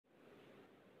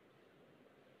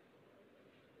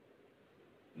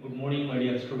Good morning, my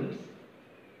dear students.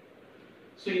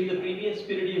 So in the previous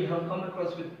period, you have come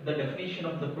across with the definition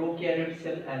of the prokaryote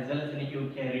cell as well as an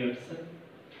eukaryote cell.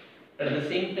 At the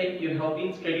same time, you have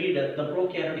been studied the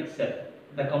prokaryotic cell,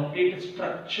 the complete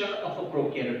structure of a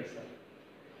prokaryotic cell.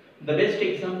 The best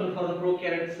example for the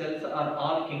prokaryotic cells are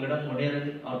all kingdom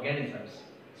modern organisms.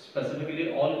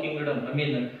 Specifically, all kingdom,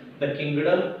 the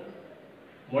kingdom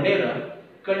Monera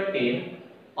contain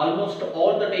almost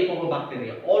all the type of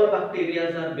bacteria. All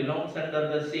bacteria are belongs under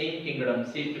the same kingdom,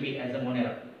 said to be as a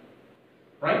Monera,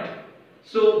 right?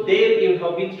 So there you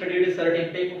have been studied a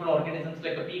certain type of organisms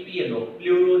like a PPLO,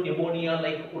 pleuropneumonia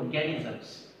like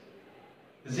organisms,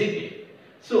 isn't it?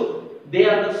 So they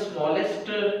are the smallest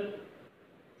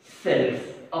cells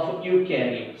of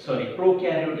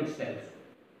prokaryotic cells.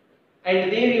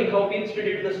 And there you have been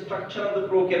studied the structure of the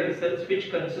prokaryotic cells, which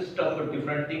consist of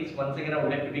different things. Once again, I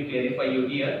would like to be clarify you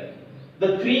here.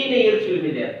 The three layers will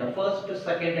be there. The first,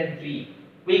 second, and three.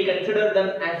 We consider them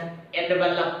as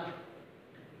envelope.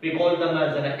 We call them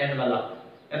as an envelope.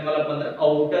 Envelope on the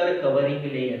outer covering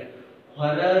layer.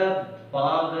 ಹೊರ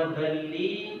ಭಾಗದಲ್ಲಿ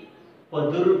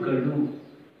ಪದರುಗಳು,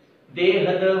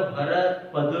 ದೇಹದ ಹೊರ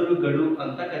ಪದರುಗಳು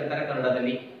ಅಂತ ಕರೀತಾರೆ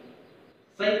ಕನ್ನಡದಲ್ಲಿ.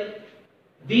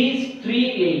 These three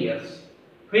layers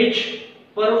which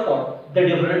perform the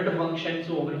different functions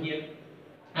over here.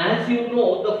 As you know,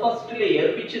 the first layer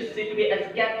which is said to be as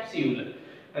capsule,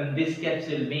 and this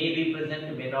capsule may be present,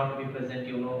 may not be present.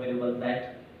 You know very well that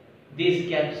this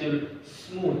capsule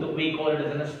smooth, we call it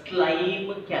as a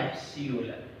slime capsule.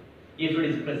 If it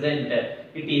is present,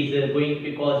 it is going to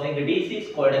be causing a disease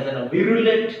called as a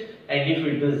virulent, and if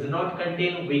it does not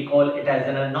contain, we call it as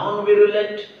a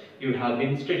non-virulent. You have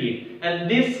been studied, and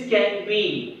this can be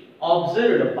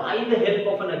observed by the help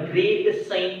of a great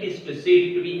scientist said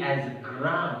to be as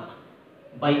Gram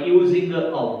by using a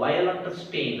violet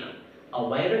stain. A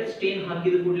violet stain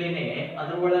ಹಾಕಿದ ಕೂಡಲೇ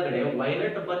ಅದರ ಒಳಗಡೆ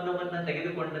violet ಬಣ್ಣವನ್ನು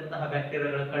ತೆಗೆದುಕೊಂಡಂತಹ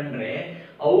ಬ್ಯಾಕ್ಟೀರಿಯಾಗಳು ಕಂಡ್ರೆ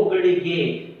ಅವುಗಳಿಗೆ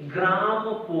gram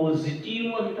positive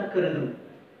ಅಂತ ಕರೆದರು.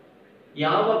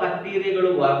 ಯಾವ ಬ್ಯಾಕ್ಟೀರಿಯಾಗಳು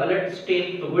ವೈಲೆಟ್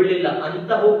ಸ್ಟೇನ್ ತಗೊಳ್ಳಿಲ್ಲ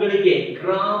ಅಂತಹವುಗಳಿಗೆ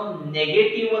ಗ್ರಾಮ್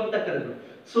ನೆಗೆಟಿವ್ ಅಂತ ಕರೆದರು.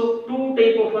 So two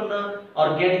type of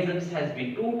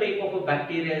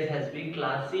bacteria has been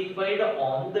classified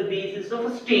on the basis of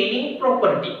staining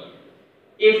property.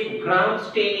 If gram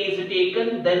stain is taken,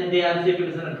 then they are said to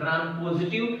be a gram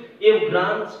positive. If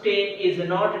gram stain is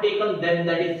not taken, then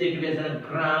that is said to be as a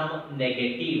gram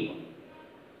negative.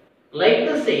 Like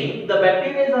the same, the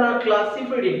bacteria are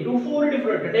classified into four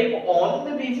different types on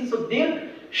the basis of their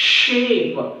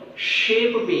shape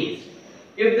based.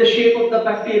 If the shape of the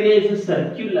bacteria is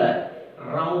circular,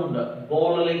 round,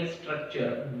 ball-like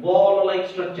structure,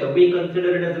 we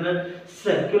consider it as a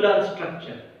circular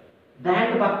structure. That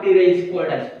bacteria is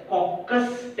called as coccus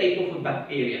type of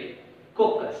bacteria.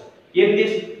 Coccus. In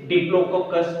this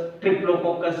diplococcus,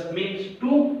 triplococcus means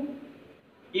two.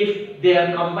 If they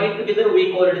are combined together, we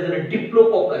call it as a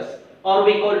diplococcus, or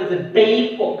we call it as a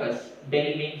dicoccus. Di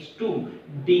means two,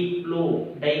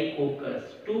 dicoccus,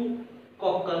 two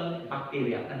coccal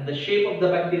bacteria, and the shape of the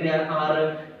bacteria are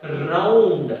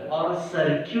round or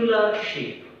circular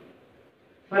shape.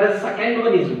 Whereas second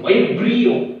one is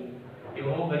Vibrio. You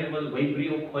know very well,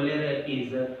 Vibrio cholera is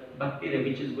a bacteria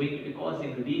which is going to be causing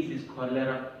disease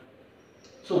cholera.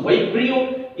 So Vibrio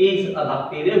is a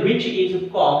bacteria which is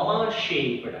comma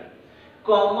shaped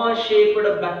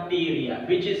bacteria,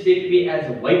 which is said to be as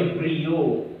Vibrio.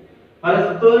 Whereas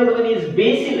the third one is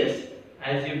Bacillus.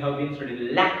 As you have been studying,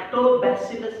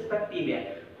 lactobacillus bacteria,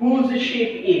 whose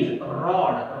shape is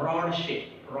rod shape.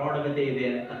 Rod gate ide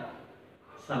anta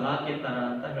salake tara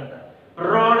anta ಹೇಳ್ತಾರೆ.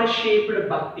 Rod shaped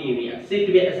bacteria said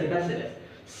to be as a bacillus.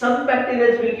 Some bacteria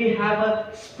will have a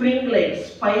spring like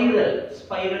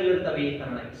spiral ಇರ್ತವೆ ಈ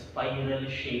ತರನಾಗಿ spiral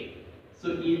shape. So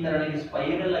ಈ ತರನಾಗಿ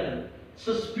spiral ಆಗಿದೆ. So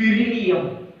spirilium.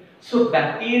 So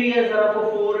bacteria are of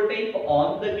four type on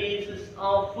the basis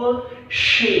of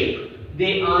shape.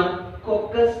 They are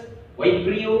coccus,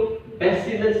 Vibrio,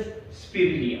 Bacillus,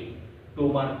 Spirilium. 2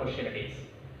 mark question it is.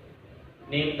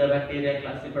 Name the bacteria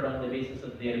classified on the basis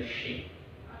of their shape.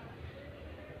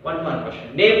 1 mark question.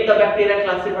 Name the bacteria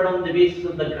classified on the basis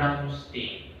of the gram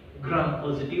stain. Gram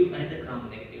positive and gram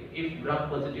negative. If gram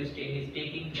positive stain is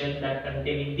taken, then that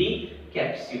containing the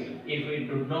capsule. If we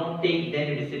do not take, then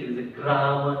it is said to be a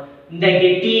gram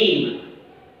negative.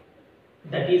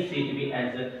 That is said to be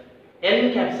as a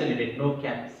encapsulated, no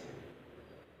capsule.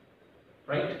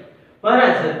 Right?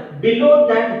 Whereas below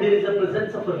that there is a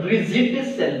presence of a rigid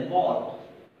cell wall,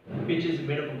 which is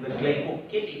made up of the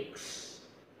glycocalyx.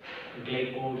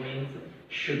 Glyco means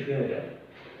sugar,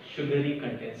 sugary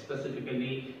content,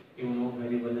 specifically You know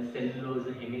very well the cellulose,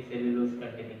 hemicellulose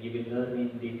containing. You will learn in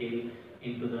detail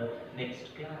into the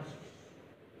next classes.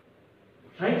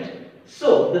 Right?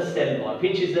 So the cell wall,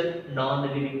 which is a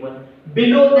non-living one.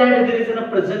 Below that there is a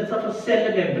presence of a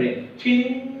cell membrane,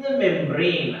 thin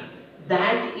membrane.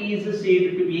 That is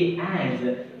said to be as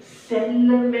cell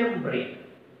membrane.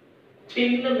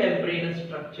 Thin membrane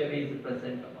structure is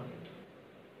present on it.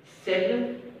 Cell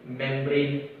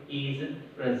membrane is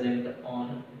present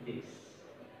on this.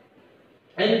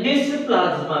 And this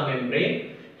plasma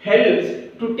membrane helps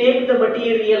to take the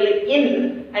material in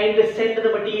and send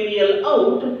the material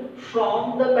out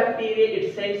from the bacteria.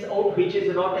 It sends out, which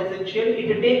is not essential.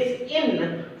 It takes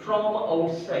in from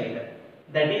outside.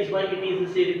 That is why it is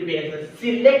said to be as a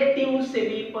selective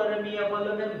semi-permeable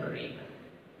membrane.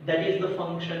 That is the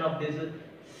function of this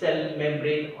cell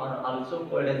membrane, or also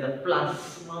called as a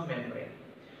plasma membrane.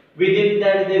 Within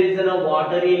that there is a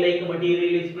watery like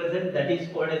material is present, that is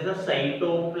called as a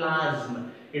cytoplasm.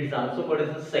 It is also called as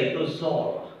a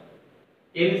cytosol.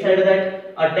 Inside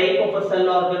that a type of a cell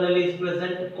organelle is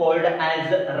present called as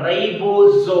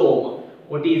ribosome.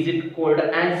 What is it called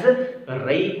as?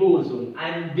 Ribosome.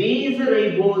 And these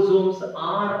ribosomes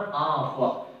are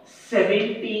of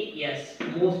 70S.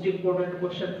 Most important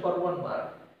question for 1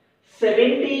 mark.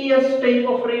 70S type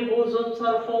of ribosomes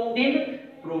are found in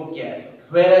prokaryote,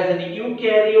 whereas in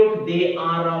eukaryote they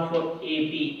are of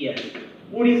 80S.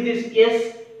 What is this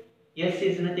S? S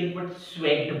is nothing but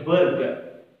Swedberg.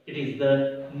 It is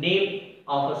the name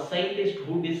of a scientist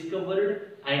who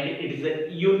discovered, and it is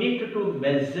a unit to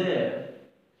measure.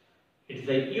 It is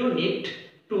a unit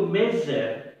to measure.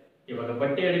 ಇವಾಗ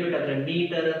ಬಟ್ಟೆ ಅಳಿಬೇಕಾದ್ರೆ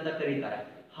metre ಅಂತ ಕರೀತಾರೆ,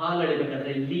 ಹಾಲು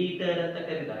ಅಳಿಬೇಕಾದ್ರೆ litre ಅಂತ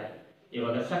ಕರೀತಾರೆ,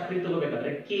 ಇವಾಗ ಸಕ್ಕರೆ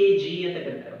ತಗೋಬೇಕಾದ್ರೆ ಕೆಜಿ ಅಂತ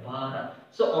ಕರೀತಾರೆ, ಭಾರ.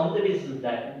 So on the basis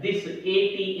that this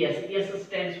ATS, S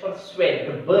stands for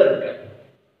Swedberg,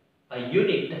 a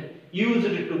unit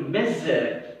used to measure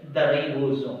the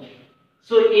ribosome.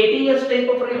 So 80S type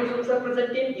of ribosomes are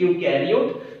present in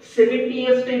eukaryote,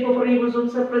 70S type of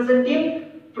ribosomes are present in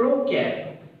prokaryote.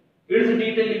 Its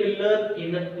detail you will learn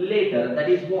in later. That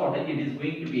is what it is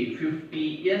going to be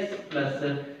 50S plus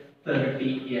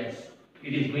 30S.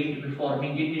 It is going to be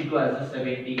forming it into as a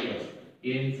 70S.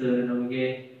 ಏನು sir ನಮಗೆ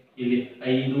ಇಲ್ಲಿ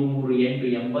 5 3 8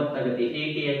 80 ಆಗುತ್ತೆ,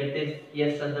 80 ಆಗುತ್ತೆ,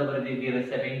 S ಅಂತ ಬರೆದಿದ್ದೀರಾ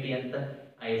 70 ಅಂತ.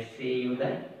 I say you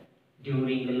that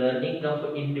during the learning of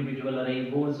individual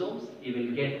ribosomes you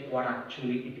will get what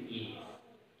actually it is.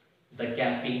 The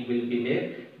capping will be there.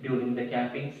 During the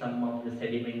capping some of the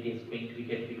sediment is going to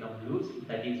become loose.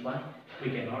 That is why we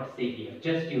cannot say here.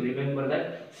 Just you remember that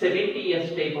 70S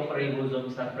type of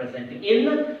ribosomes are present in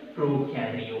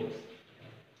prokaryotes.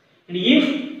 And if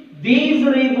these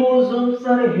ribosomes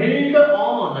are held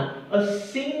on a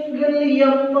single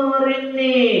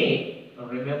mRNA,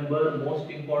 remember most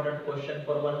important question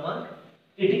for 1 mark,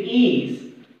 it is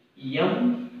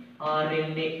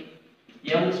mRNA.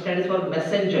 M stands for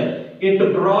messenger. It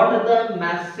brought the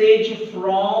message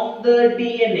from the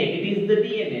DNA. It is the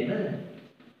DNA. No?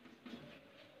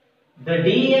 The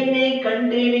DNA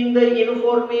containing the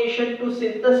information to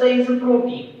synthesize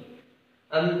protein.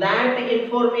 And that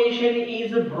information is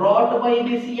brought by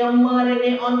this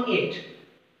mRNA on it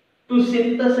to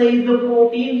synthesize the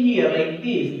protein here like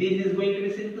this. This is going to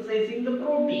be synthesizing the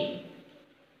protein.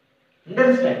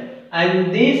 Understand?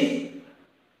 And this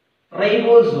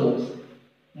ribosomes,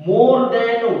 more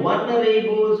than one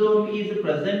ribosome is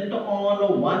present on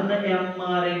one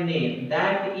mRNA.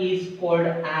 That is called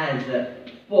as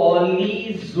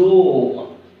polysome.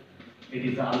 It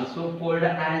is also called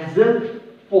as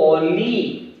poly,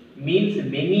 means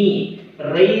many.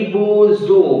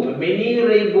 Ribosome, many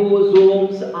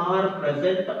ribosomes are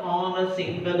present on a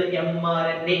single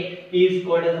mRNA, is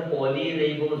called as a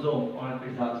polyribosome, or it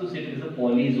is also said as a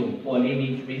polysome. Poly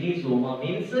means many, soma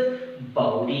means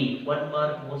body. 1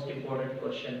 mark, most important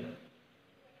question.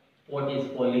 What is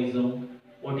polysome?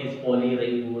 What is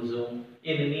polyribosome?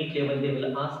 In the NEET level they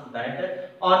will ask that.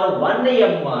 On one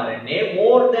mRNA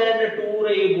more than 2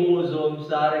 ribosomes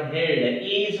are held,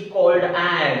 is called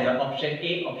as option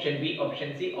A, option B, option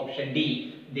C, option D.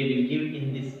 They will give in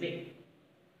this way.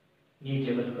 NEET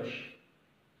level question.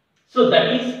 So that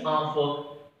is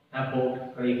about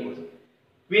ribosome.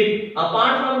 With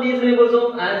apart from these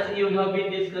ribosomes, as you have been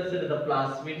discussed, the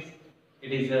plasmids,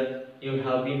 it is you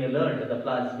have been learned the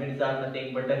plasmids are nothing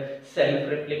but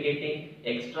self-replicating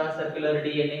extracircular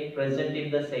DNA present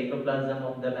in the cytoplasm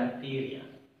of the bacteria.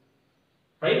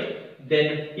 Right? Then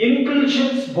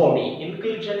inclusions body.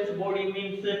 Inclusions body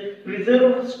means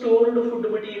preserved stored food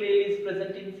material is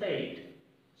present inside.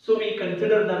 So we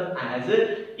consider them as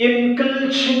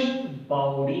inclusion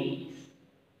bodies.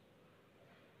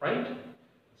 Right?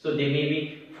 So they may be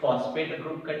phosphate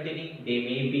group containing, they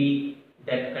may be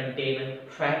that contain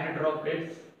fat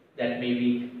droplets, that may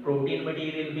be protein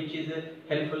material which is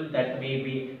helpful, that may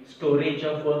be storage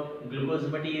of glucose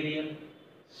material.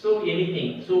 So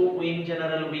anything. So in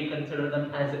general we consider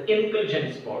them as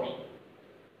indulgence body.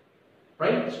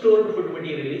 Right? Stored food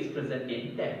material is present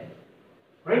in them.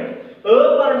 Right?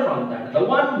 Apart from that, the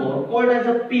one more called as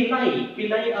a pili.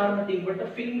 Pili are nothing but a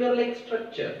finger-like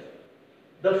structures.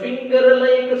 The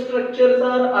finger-like structures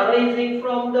are arising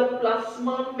from the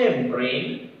plasma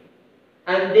membrane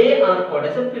and they are called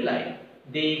as a pili.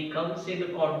 They comes into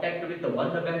contact with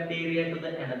one bacteria to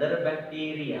the another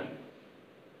bacteria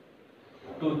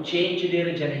to change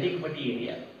their genetic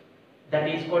material. That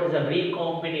is called as a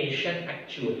recombination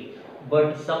actually.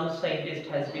 But some scientist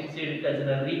has been said it as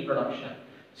a reproduction.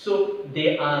 So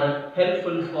they are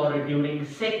helpful for during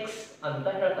sex and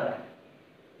that.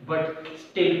 But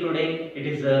still today it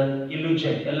is a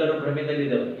illusion. ಎಲ್ಲರೂ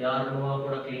ಭ್ರಮೆದಲ್ಲಿದ್ದಾರೆ. ಯಾರನ್ನೂ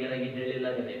ಕೂಡ clear ಆಗಿ ಹೇಳಿಲ್ಲ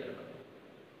ಇದ್ರ ಬಗ್ಗೆ.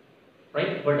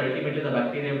 Right? But ultimately the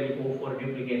bacteria will go for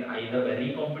duplicate either by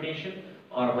recombination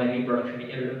or by reproduction.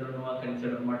 ಎರಡನ್ನೂ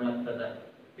consider ಮಾಡಲಾಗ್ತದೆ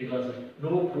because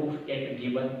no proof yet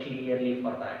given clearly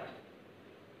for that.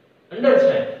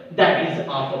 Understand? That is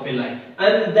of a pili.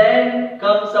 And then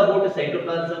comes about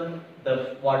cytoplasm, the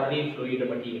watery fluid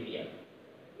material.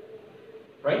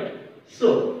 Right? So,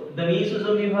 the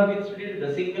mesosome you have studied,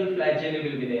 the single flagella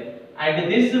will be there.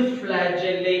 And this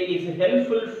flagella is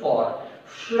helpful for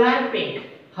flapping.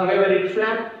 However it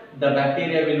flaps, the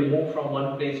bacteria will move from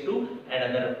one place to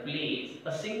another place.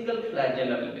 A single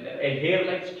flagella will be there. A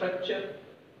hair-like structure.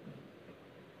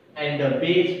 And the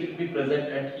base will be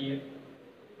present at here.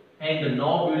 And the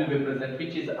knob will be present,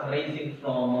 which is arising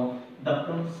from the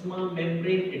plasma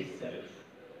membrane itself.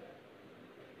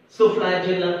 So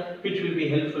flagella, which will be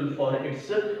helpful for its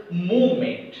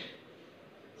movement.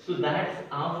 So that's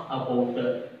about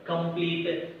the complete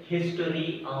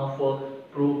history of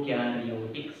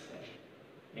prokaryotic cell.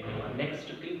 In our next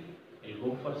clip, we'll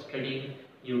go for studying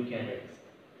eukaryotes.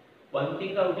 One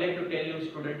thing I would like to tell you,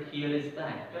 student, here is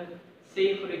that,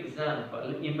 say for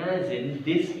example, imagine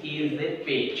this is a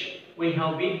page. We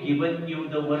have been given you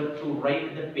the work to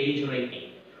write the page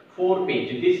writing. 4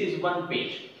 pages. This is 1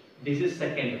 page. This is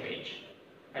second page.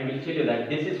 I will tell you that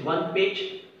this is 1 page,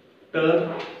 turn,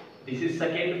 this is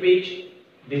second page,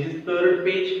 this is third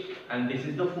page, and this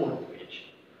is the 4th page.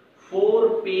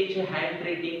 4 page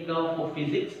handwriting of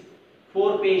physics,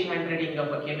 4 page handwriting of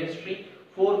chemistry,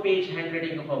 4 page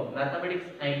handwriting of mathematics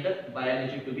and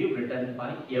biology to be written by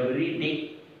every day.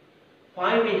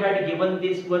 Why we had given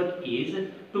this work is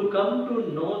to come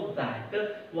to know that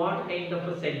what kind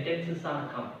of sentences are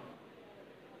coming.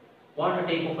 What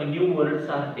type of new words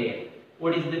are there?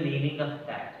 What is the meaning of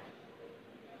that?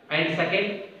 And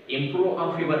second, improve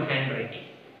of your handwriting.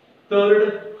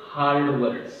 Third, hard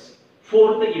words.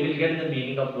 Fourth, you will get the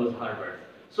meaning of those hard words.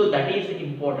 So that is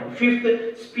important.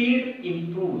 Fifth, speed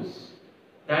improves.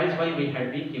 That is why we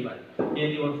had been given.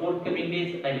 In your forthcoming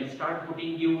days, I will start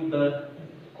putting you the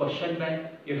question bank.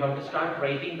 You have to start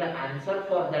writing the answer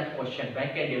for that question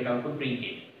bank and you have to bring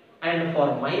it. And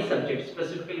for my subject,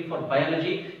 specifically for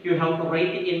biology, you have to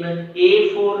write in an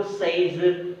A4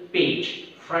 size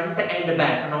page, front and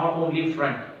back, not only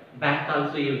front, back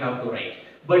also you have to write.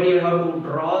 But you have to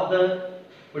draw the,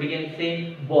 what you can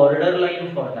say, border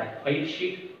line for that white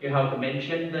sheet. You have to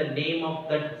mention the name of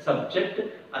that subject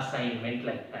assignment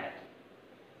like that.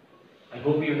 I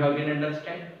hope you have been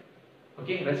understand.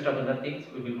 Okay, rest of other things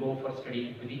we will go for study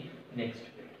into the next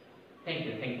period. Thank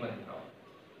you. Thank you.